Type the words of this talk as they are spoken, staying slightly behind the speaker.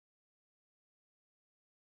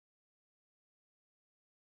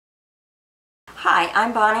Hi,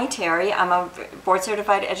 I'm Bonnie Terry. I'm a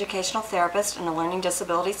board-certified educational therapist and a learning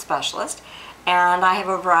disability specialist, and I have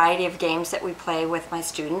a variety of games that we play with my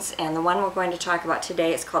students, and the one we're going to talk about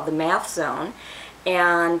today is called the Math Zone.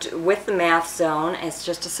 And with the Math Zone, it's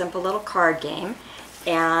just a simple little card game,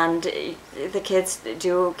 and the kids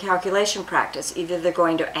do calculation practice. Either they're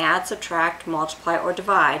going to add, subtract, multiply, or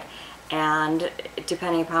divide, and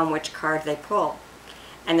depending upon which card they pull.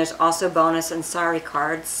 And there's also bonus and sorry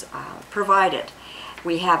cards provided.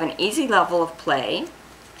 We have an easy level of play,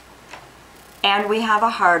 and we have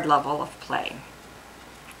a hard level of play.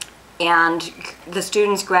 And the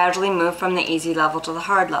students gradually move from the easy level to the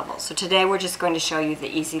hard level. So today we're just going to show you the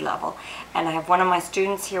easy level. And I have one of my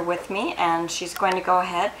students here with me, and she's going to go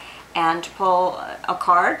ahead and pull a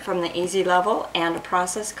card from the easy level and a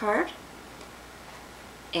process card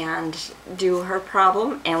and do her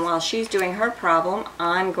problem. And while she's doing her problem,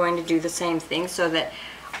 I'm going to do the same thing so that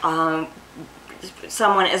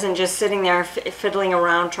someone isn't just sitting there fiddling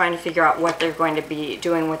around trying to figure out what they're going to be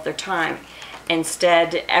doing with their time.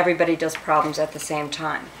 Instead, everybody does problems at the same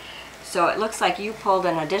time. So it looks like you pulled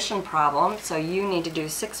an addition problem, so you need to do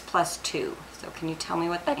 6 plus 2. So can you tell me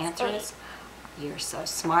what the answer is? You're so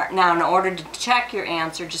smart. Now, in order to check your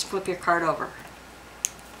answer, just flip your card over.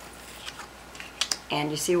 And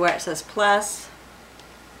you see where it says plus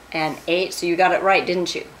and 8, so you got it right,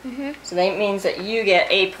 didn't you? Mm-hmm. So that means that you get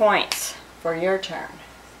 8 points for your turn.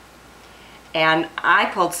 And I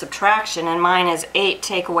pulled subtraction, and mine is 8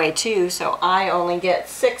 take away 2, so I only get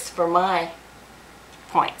 6 for my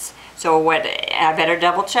points. So what, I better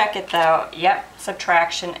double check it though. Yep,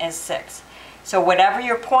 subtraction is 6. So whatever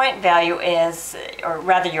your point value is, or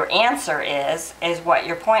rather your answer is what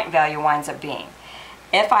your point value winds up being.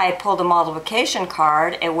 If I had pulled a multiplication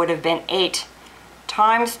card, it would have been 8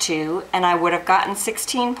 times 2, and I would have gotten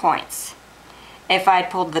 16 points. If I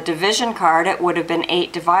had pulled the division card, it would have been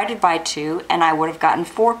 8 divided by 2, and I would have gotten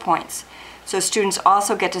 4 points. So students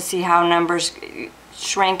also get to see how numbers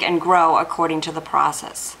shrink and grow according to the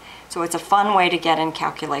process. So it's a fun way to get in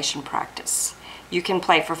calculation practice. You can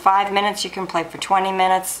play for 5 minutes, you can play for 20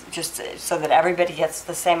 minutes, just so that everybody gets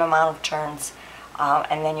the same amount of turns,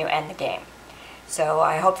 and then you end the game. So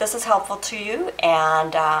I hope this is helpful to you,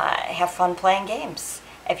 and have fun playing games.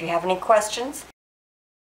 If you have any questions,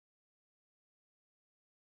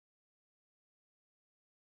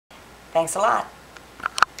 thanks a lot.